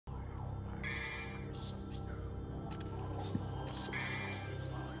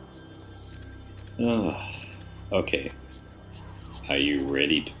Ah, okay. Are you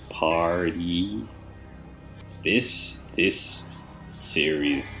ready to party? This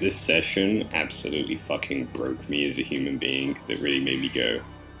series, this session absolutely fucking broke me as a human being because it really made me go,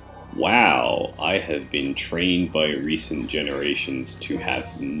 wow, I have been trained by recent generations to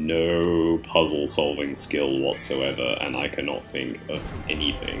have no puzzle solving skill whatsoever, and I cannot think of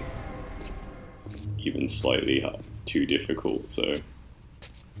anything even slightly too difficult, so...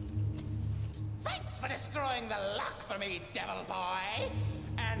 Thanks for destroying the luck for me, devil boy!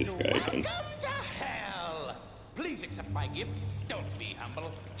 And This guy again. welcome to hell! Please accept my gift. Don't be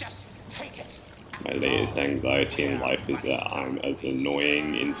humble. Just take it. My latest anxiety in life is that I'm as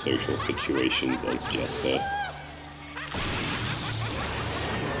annoying in social situations as Jester.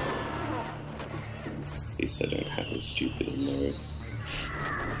 At least I don't have as stupid a nose.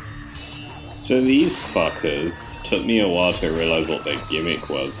 So these fuckers took me a while to realize what their gimmick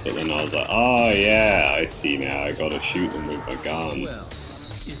was, but then I was like, oh yeah, I see now, I gotta shoot them with a gun. Well,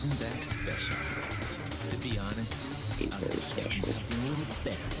 isn't that special? To be honest, It's very special. something a little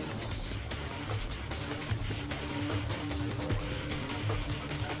better than this.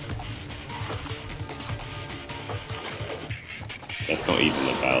 That's not even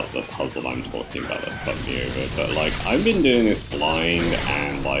about the puzzle I'm talking about that fucked me over, but like, I've been doing this blind,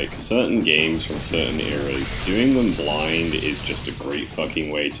 and like, certain games from certain eras, doing them blind is just a great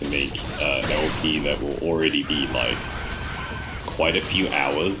fucking way to make LP that will already be like, quite a few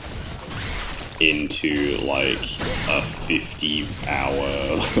hours into like a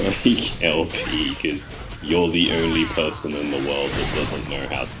 50-hour like LP, because you're the only person in the world that doesn't know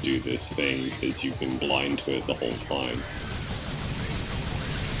how to do this thing, because you've been blind to it the whole time.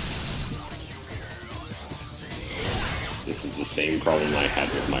 This is the same problem I had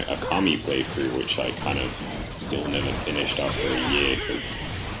with my Akami playthrough, which I kind of still never finished after a year, because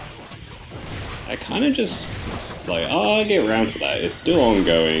I kind of just like, oh, I'll get around to that. It's still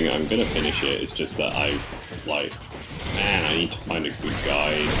ongoing, I'm gonna finish it, it's just that I, like, man, I need to find a good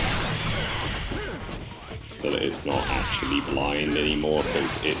guide so that it's not actually blind anymore,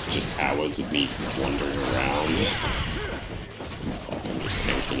 because it's just hours of me wandering around. Fuck, I'm just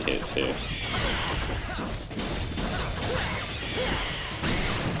tanking hits here.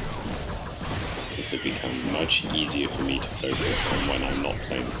 This would become much easier for me to focus on when I'm not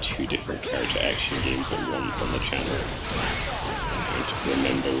playing two different character action games at once on the channel. And to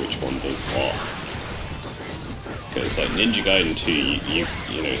remember which one does what. Because like Ninja Gaiden 2,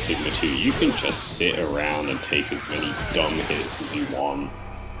 you know, Sigma 2, you can just sit around and take as many dumb hits as you want.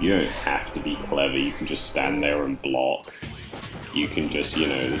 You don't have to be clever, you can just stand there and block. You can just, you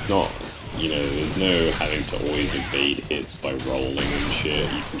know, there's no having to always evade hits by rolling and shit.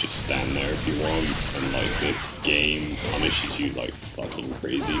 You can just stand there if you want, and like this game punishes you like fucking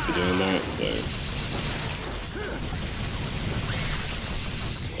crazy for doing that, so...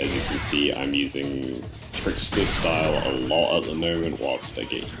 As you can see, I'm using Trickster style a lot at the moment whilst I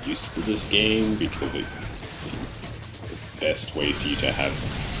get used to this game, because it's the best way for you to have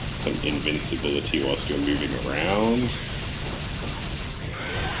some invincibility whilst you're moving around.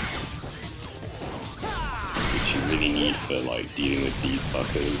 You really need for like dealing with these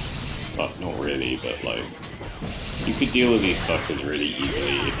fuckers, but not really, but like you could deal with these fuckers really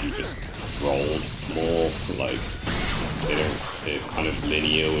easily if you just rolled more. Like they're kind of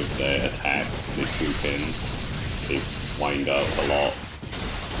linear with their attacks, they swoop in, they wind up a lot.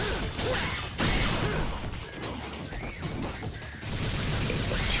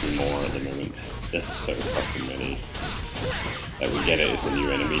 There's like 2 more at the moment. There's so fucking many. Like, we get it, it's a new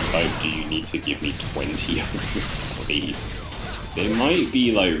enemy type. Do you need to give me 20 of them, please? They might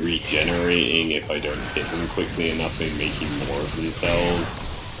be, like, regenerating if I don't hit them quickly enough and making more of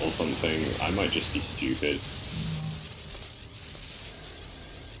themselves, or something. I might just be stupid.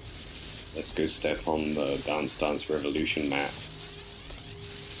 Let's go step on the Dance Dance Revolution map.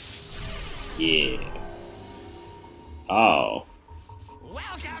 Yeah. Oh.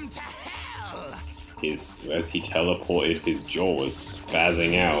 Welcome to hell! As he teleported, his jaw was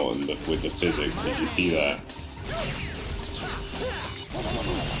spazzing out and with the physics. Did you see that?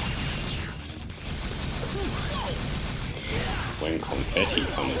 When confetti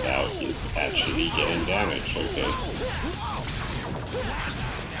comes out, it's actually getting damaged, okay.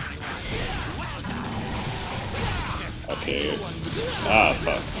 Okay. Ah,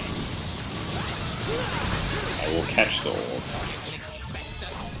 fuck. I will catch the orb.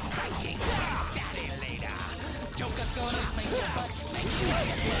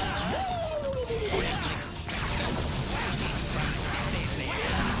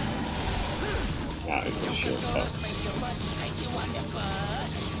 That is a shield fuck.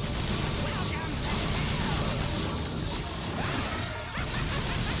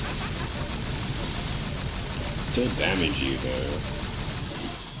 still damage you though.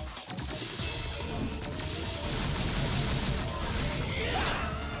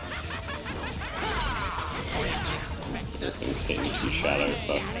 This thing's hitting too shallow,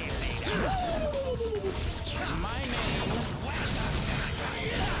 fuck.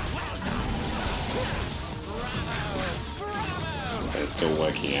 So I'm still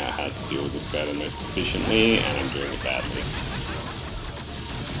working out how to deal with this guy the most efficiently, and I'm doing it badly.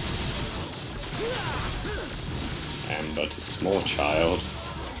 I am but a small child.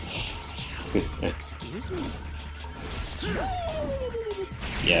 Excuse me.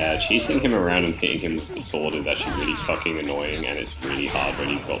 Yeah, chasing him around and hitting him with the sword is actually really fucking annoying, and it's really hard when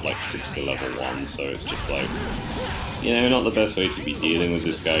you've got like troops to level 1, so it's just like, you know, not the best way to be dealing with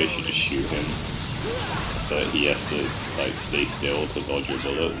this guy. You should just shoot him, so that he has to like stay still to dodge your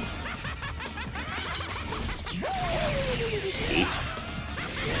bullets. See?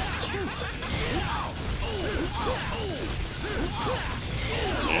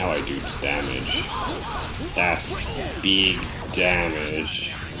 Now I do damage. That's big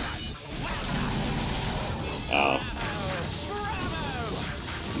damage. Oh.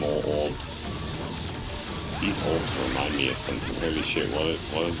 More orbs. These orbs remind me of something. Holy shit, what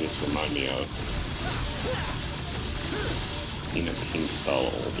does this remind me of? I've seen a pink style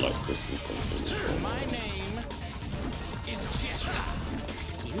orb like this in something before.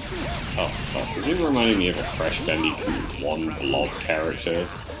 Oh fuck, is it reminding me of a Crash Bandicoot 1 blob character?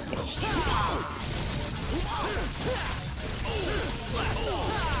 That's stupid.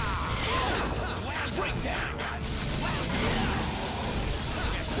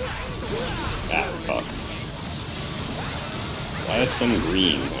 Ah, fuck. Why is some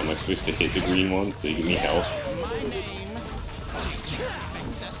green? Am I supposed to hit the green ones? They give me health?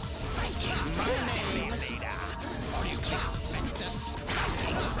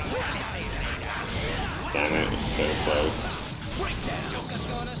 Damn it, it was so close.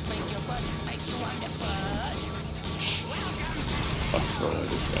 Fuck's wrong with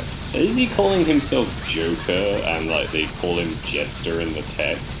this guy? Is he calling himself Joker and like they call him Jester in the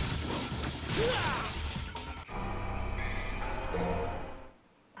texts?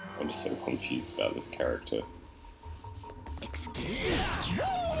 I'm so confused about this character. Excuse me.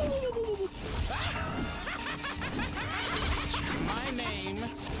 My name.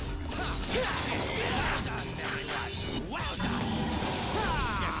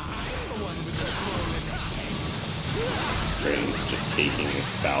 Straight into just taking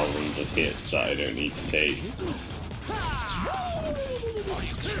thousands of hits that I don't need to take. Ah.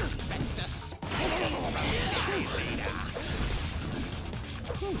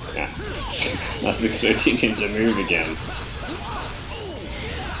 I was expecting him to move again.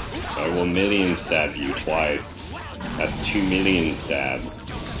 I will million stab you twice. That's 2 million stabs.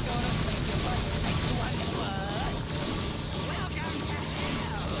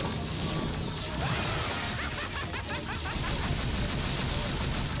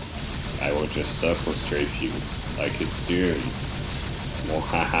 I will just circle strafe you like it's Doom.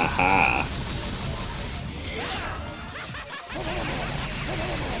 Mwahaha.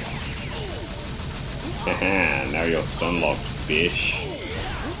 Haha, now you're stun locked, bitch.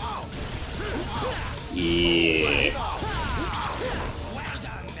 Yeah.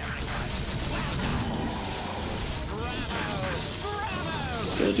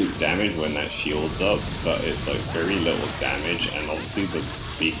 Still do damage when that shield's up, but it's like very little damage, and obviously the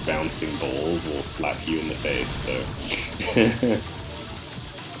big bouncing balls will slap you in the face, so...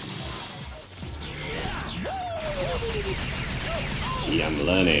 See, I'm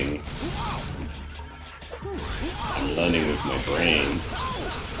learning. I'm learning with my brain.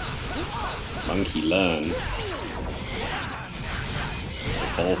 Monkey learn.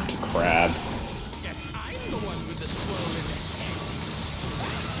 Evolve to crab. Yes, I'm the one with the swollen head.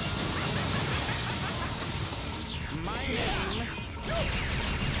 My name.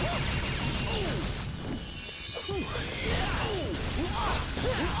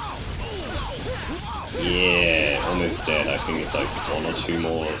 Yeah, almost dead. I think it's like 1 or 2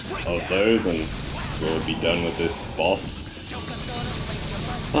 more of those and we'll be done with this boss.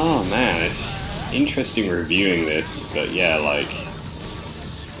 Oh man, it's interesting reviewing this, but yeah, like...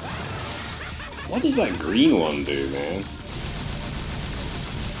 What does that green one do, man?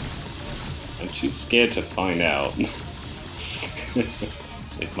 I'm too scared to find out.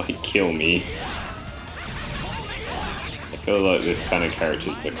 It might kill me. I feel like this kind of character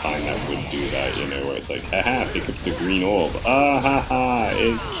is the kind that would do that, you know, where it's like, haha, pick up the green orb. Ah ha ha,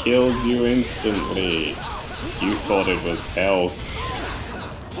 it kills you instantly. You thought it was health.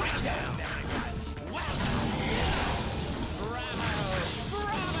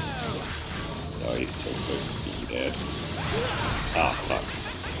 Oh, he's so close to being dead. Ah, fuck.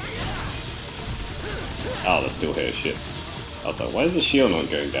 Oh, they're still here, shit. I was like, why is the shield not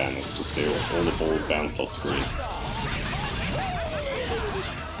going down? It's just all the balls bounced off screen.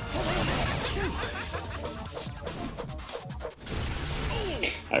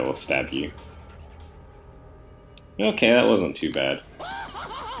 I will stab you. Okay, that wasn't too bad.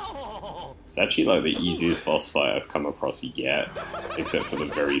 It's actually like the easiest boss fight I've come across yet, except for the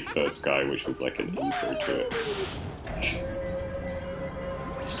very first guy, which was like an intro to it.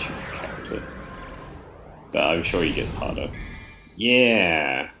 Stupid character. But I'm sure he gets harder.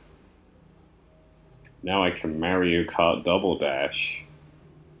 Yeah! Now I can Mario Kart Double Dash.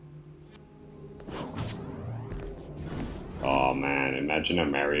 Oh man, imagine a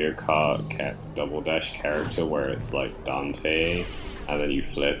Mario Kart Double Dash character where it's like Dante, and then you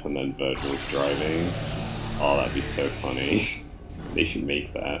flip and then Virgil's driving. Oh, that'd be so funny. They should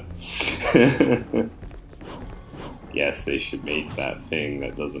make that. Yes, they should make that thing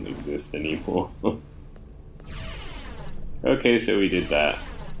that doesn't exist anymore. Okay, so we did that.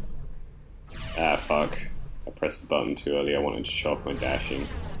 Ah, fuck. I pressed the button too early, I wanted to show off my dashing.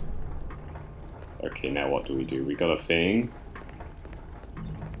 Okay, now what do? We got a thing.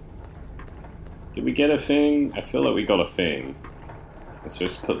 Did we get a thing? I feel like we got a thing. I'm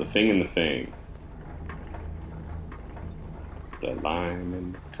supposed to put the thing in the thing. The lime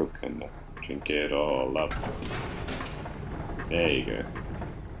and the coconut. Drink it all up. There you go.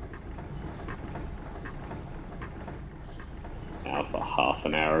 Now for half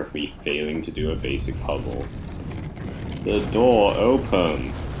an hour of me failing to do a basic puzzle. The door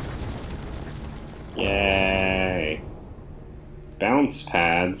open! Yay! Bounce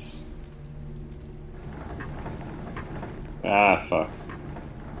pads! Ah, fuck.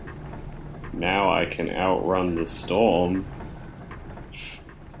 Now I can outrun the storm.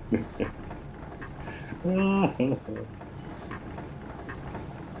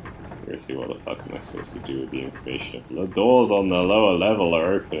 Seriously, what the fuck am I supposed to do with the information? If the doors on the lower level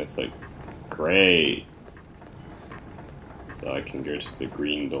are open, it's like, great. So I can go to the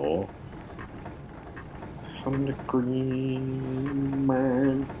green door. I'm the green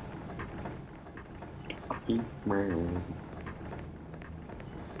man. Green man.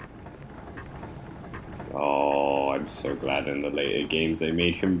 Oh, I'm so glad in the later games they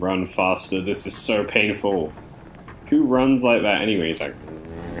made him run faster. This is so painful. Who runs like that anyway? He's like,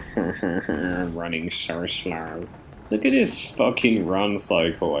 running so slow. Look at his fucking run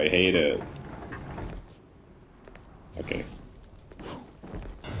cycle. I hate it. Okay.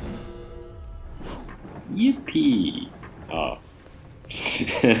 Yippee! Oh.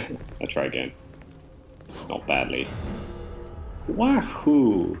 I'll try again. Just not badly.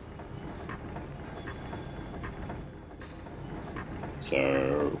 Wahoo!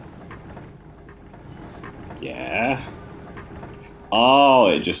 So... yeah... oh,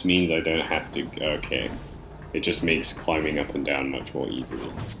 it just means I don't have to... okay. It just makes climbing up and down much more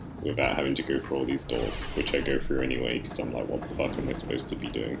easily. Without having to go through all these doors. Which I go through anyway, because I'm like, what the fuck am I supposed to be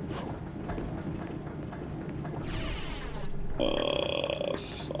doing?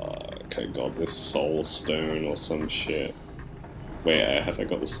 Fuck. I got this soul stone or some shit. Wait, have I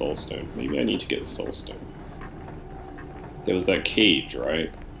got the soul stone? Maybe I need to get the soul stone. There was that cage,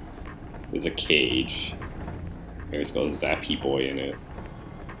 right? There's a cage. And it's got a Zappy Boy in it.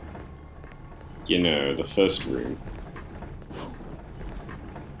 You know, the first room.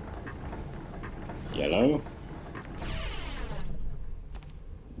 Yellow?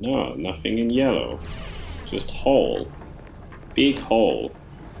 No, nothing in yellow. Just hole. Big hole.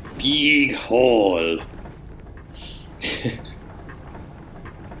 Big hole!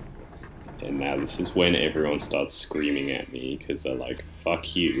 And now this is when everyone starts screaming at me, because they're like,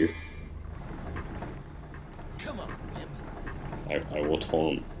 fuck you. Come on, Wimp. I will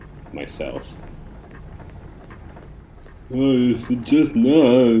taunt myself. Oh, just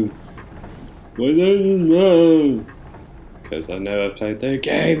no. Why don't you know? Because I never played the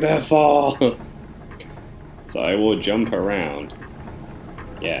game before. So I will jump around.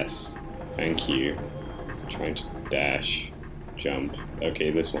 Yes, thank you. So trying to dash, jump. Okay,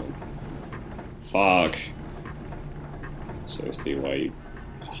 this one. Fuck. Seriously, why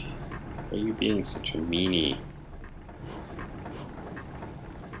are you being such a meanie?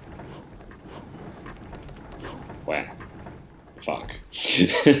 Wow. Fuck.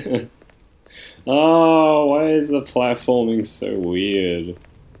 Oh, why is the platforming so weird?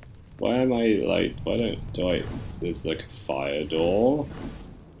 Why am I like, there's like a fire door?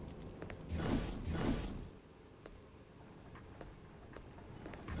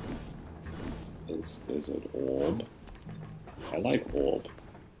 There's an orb. I like orb.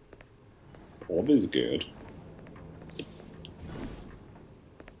 Orb is good.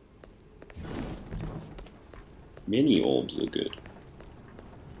 Mini orbs are good.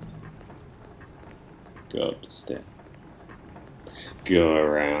 Go up the step. Go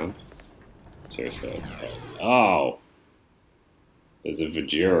around. Seriously. Oh! There's a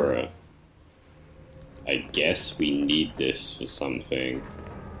Vajira. I guess we need this for something.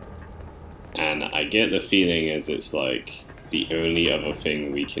 And I get the feeling as it's like the only other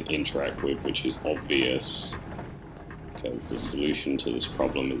thing we can interact with which is obvious. Because the solution to this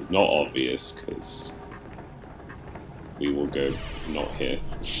problem is not obvious, because we will go not here.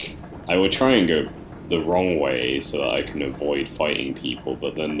 I will try and go the wrong way so that I can avoid fighting people,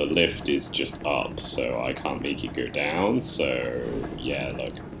 but then the lift is just up, so I can't make it go down, so yeah,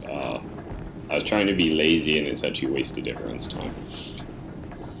 look, I was trying to be lazy and it's actually wasted everyone's time.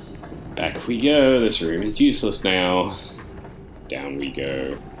 Back we go, this room is useless now. Down we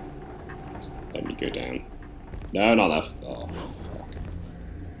go. Let me go down. No, not that. Oh, fuck.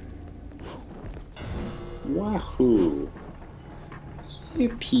 Wahoo!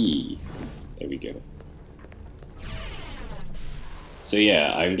 Yippee! There we go. So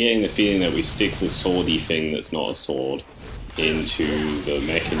yeah, I'm getting the feeling that we stick the swordy thing that's not a sword into the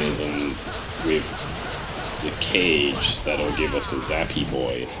mechanism with the cage that'll give us a Zappy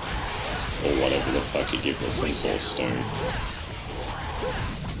Boy. Or whatever the fuck it gives us, some sort of stone.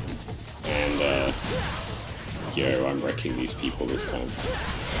 And, yo, I'm wrecking these people this time.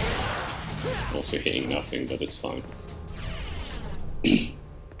 Also hitting nothing, but it's fine.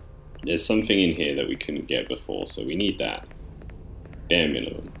 There's something in here that we couldn't get before, so we need that. Bare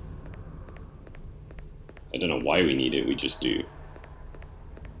minimum. I don't know why we need it, we just do.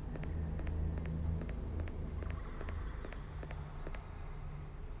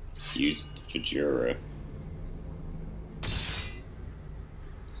 Use the Vajira.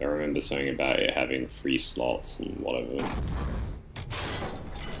 So I remember something about it having free slots and whatever.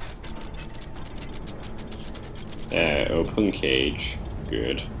 There, open cage.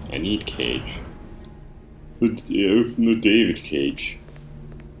 Good. I need cage. Open the David cage.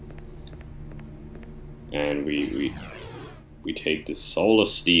 And we take the Soul of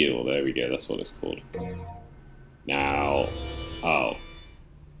Steel. There we go, that's what it's called. Now, oh.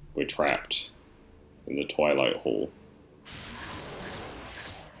 We're trapped in the Twilight Hall.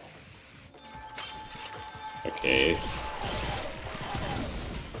 Okay.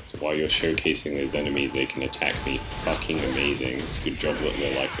 So while you're showcasing those enemies, they can attack me. Fucking amazing. It's a good job that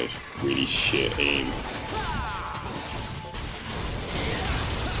they're like a really shit aim.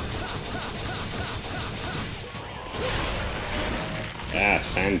 Ah,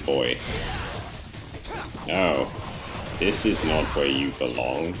 Sand Boy. No. This is not where you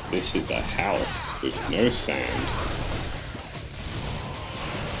belong. This is a house with no sand.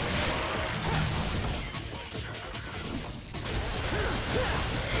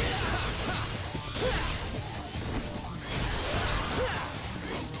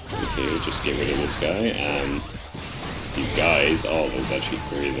 Okay, we'll just get rid of this guy. These guys, oh, there's actually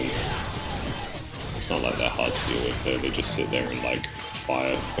 3 of them. It's not like that hard to deal with though, they just sit there and like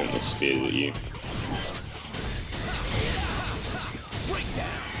fire pointless spears at you.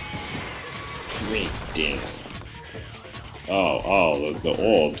 Damn. Oh, the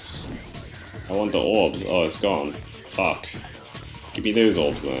orbs. I want the orbs. Oh, it's gone. Fuck. Give me those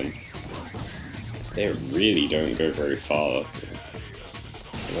orbs then. They really don't go very far.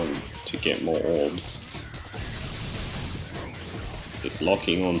 I want to get more orbs. It's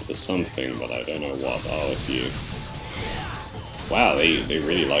locking onto something, but I don't know what. Oh, it's you. Wow, they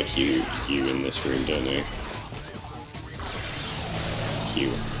really like you in this room, don't they?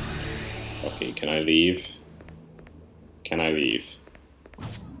 Cute. Okay, can I leave? Can I leave?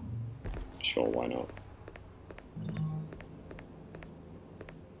 Sure, why not?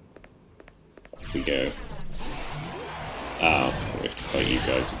 Off we go. Oh, we have to fight you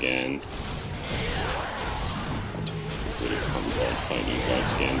guys again. I really can't bother fighting you guys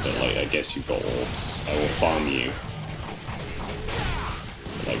again, but like, I guess you've got orbs. I will farm you.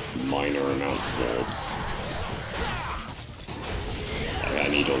 Like, minor amounts of orbs. I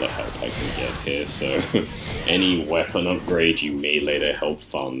need all the help I can get here, so any weapon upgrade you may later help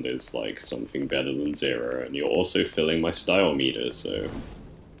fund is like something better than 0, and you're also filling my style meter, so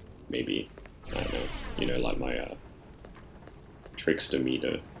maybe, I don't know, you know, like my trickster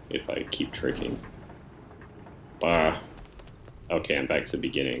meter, if I keep tricking. Bah. Okay, I'm back to the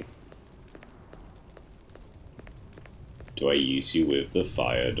beginning. Do I use you with the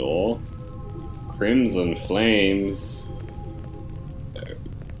fire door? Crimson flames.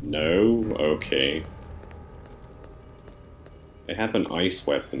 No? Okay. I have an ice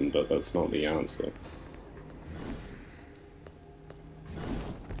weapon, but that's not the answer.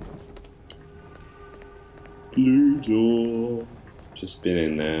 Blue door. Just been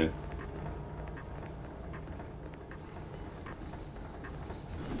in there.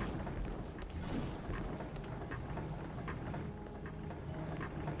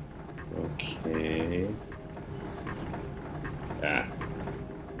 Okay. Ah.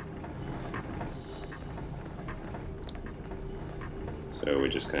 So we're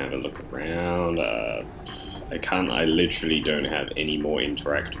just gonna have a look around. I literally don't have any more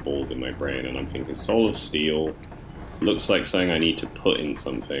interactables in my brain, and I'm thinking Soul of Steel looks like something I need to put in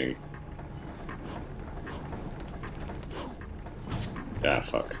something. Ah,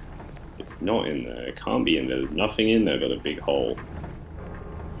 fuck. It's not in there. It can't be in there. There's nothing in there but a big hole.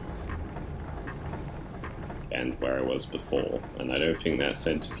 And where I was before. And I don't think that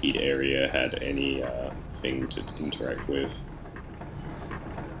centipede area had any thing to interact with.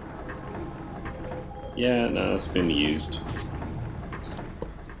 Yeah, no, it's been used.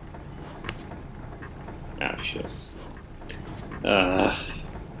 Ah, shit.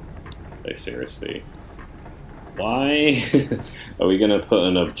 Like, seriously. Why are we gonna put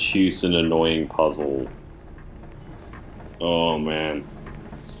an obtuse and annoying puzzle? Oh, man.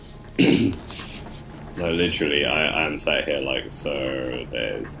 No, literally, I'm sat here like, so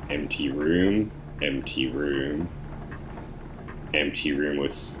there's empty room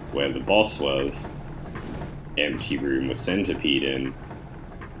was where the boss was, empty room with centipede in,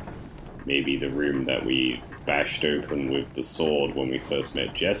 maybe the room that we bashed open with the sword when we first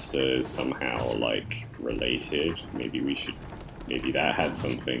met Jester is somehow, like, related. Maybe that had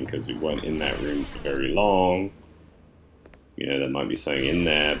something, because we weren't in that room for very long. You know, there might be something in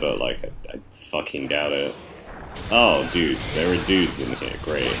there, but, like, I fucking doubt it. Oh, dudes. There are dudes in here.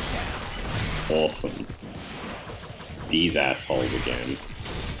 Great. Awesome. These assholes again.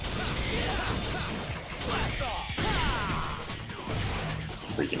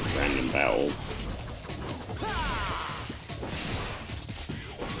 Freaking random battles.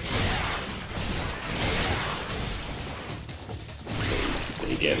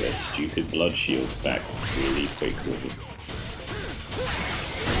 They get their stupid blood shields back really quickly.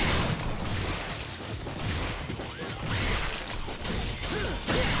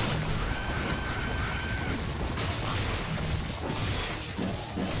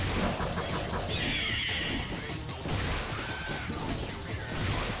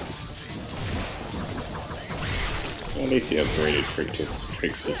 At least the upgraded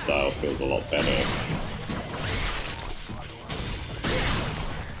Trickster style feels a lot better.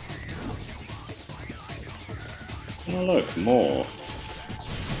 Oh look, more.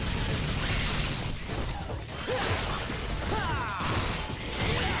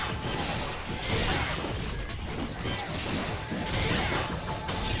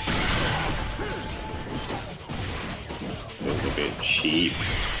 Feels a bit cheap.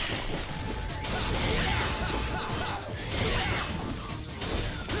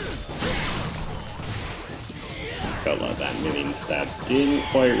 Felt like that million stab didn't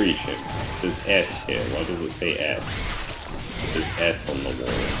quite reach him. It says S here. Why does it say S? It says S on the wall.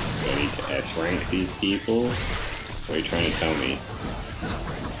 Do I need to S rank these people? What are you trying to tell me?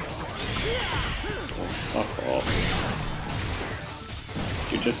 Oh, fuck off.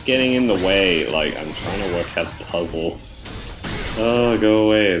 You're just getting in the way. Like, I'm trying to work out the puzzle. Oh, go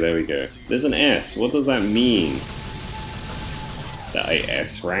away. There we go. There's an S. What does that mean? That I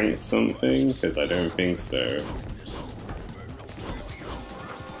S ranked something? Because I don't think so.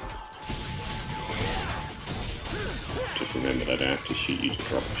 Just remember that I don't have to shoot you to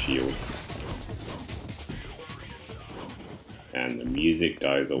drop a shield. And the music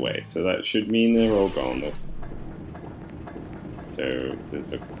dies away, so that should mean they're all gone. So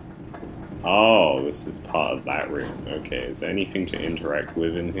there's a... Oh, this is part of that room. Okay, is there anything to interact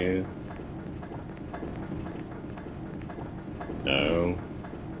with in here? No.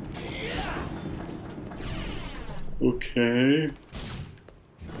 Okay.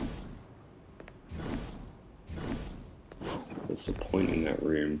 So what's the point in that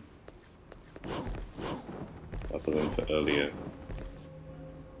room? Other than for earlier.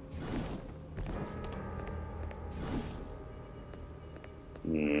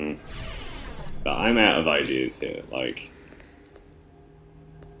 But I'm out of ideas here, like...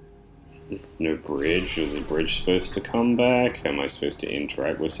 Is this no bridge? Was the bridge supposed to come back? Am I supposed to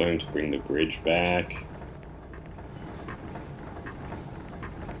interact with something to bring the bridge back?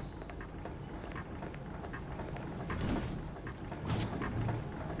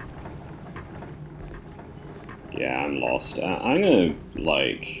 Yeah, I'm lost. I'm gonna,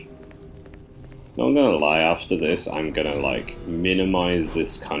 like... Not gonna lie, after this, I'm gonna, like, minimize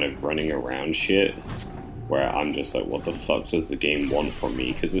this kind of running around shit. where I'm just like, what the fuck does the game want from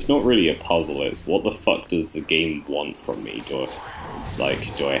me? Because it's not really a puzzle, it's what the fuck does the game want from me? Do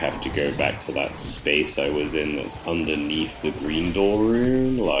I have to go back to that space I was in that's underneath the green door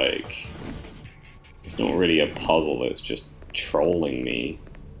rune? Like, it's not really a puzzle, it's just trolling me.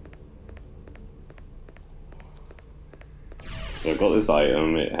 So I've got this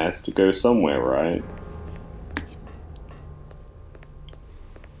item, it has to go somewhere, right?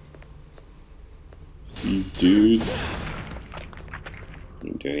 These dudes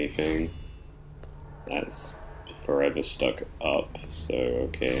don't do anything. That's forever stuck up, so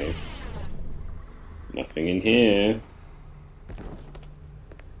okay. Nothing in here.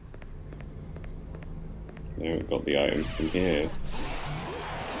 Now we've got the item from here.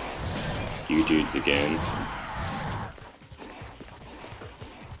 You dudes again.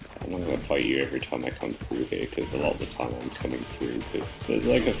 I'm not gonna fight you every time I come through here, because a lot of the time I'm coming through, because there's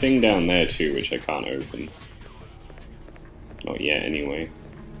like a thing down there too, which I can't open. Not yet, anyway.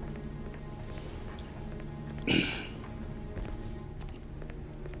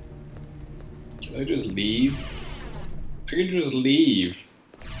 Can I just leave? I can just leave.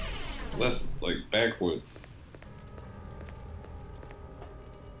 Less, like, backwards.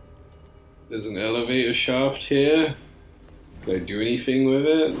 There's an elevator shaft here. Can I do anything with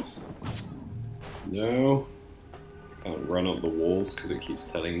it? No. Can't run up the walls because it keeps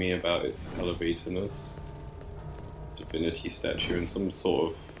telling me about its elevatorness. Divinity statue and some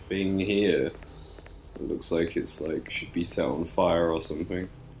sort of thing here. It looks like it's like should be set on fire or something.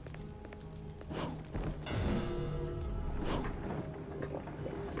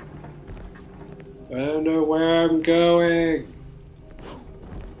 I don't know where I'm going.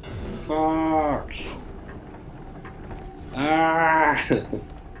 Fuck. Ah! It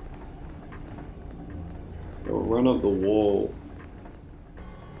will run up the wall.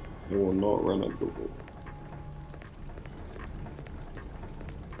 It will not run up the wall.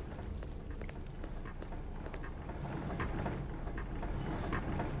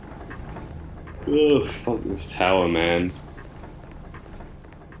 Ugh, fuck this tower, man.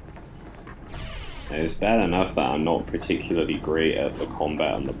 It's bad enough that I'm not particularly great at the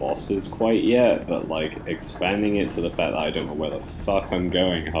combat and the bosses quite yet, but like expanding it to the fact that I don't know where the fuck I'm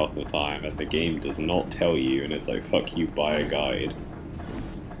going half the time and the game does not tell you and it's like, fuck you, buy a guide.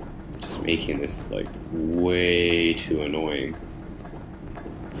 It's just making this like way too annoying.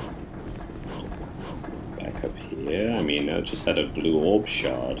 It's back up here. I mean, I just had a blue orb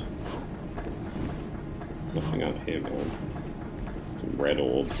shard. There's nothing up here, man. Some red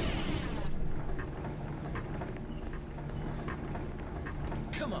orbs.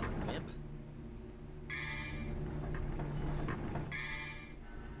 Come on, Whip.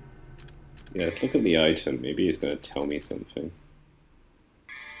 Yeah, let's look at the item. Maybe it's going to tell me something.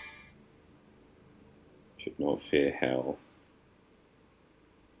 Should not fear hell.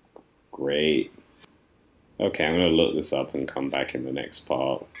 Great. Okay, I'm going to look this up and come back in the next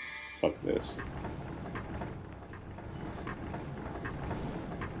part. Fuck this.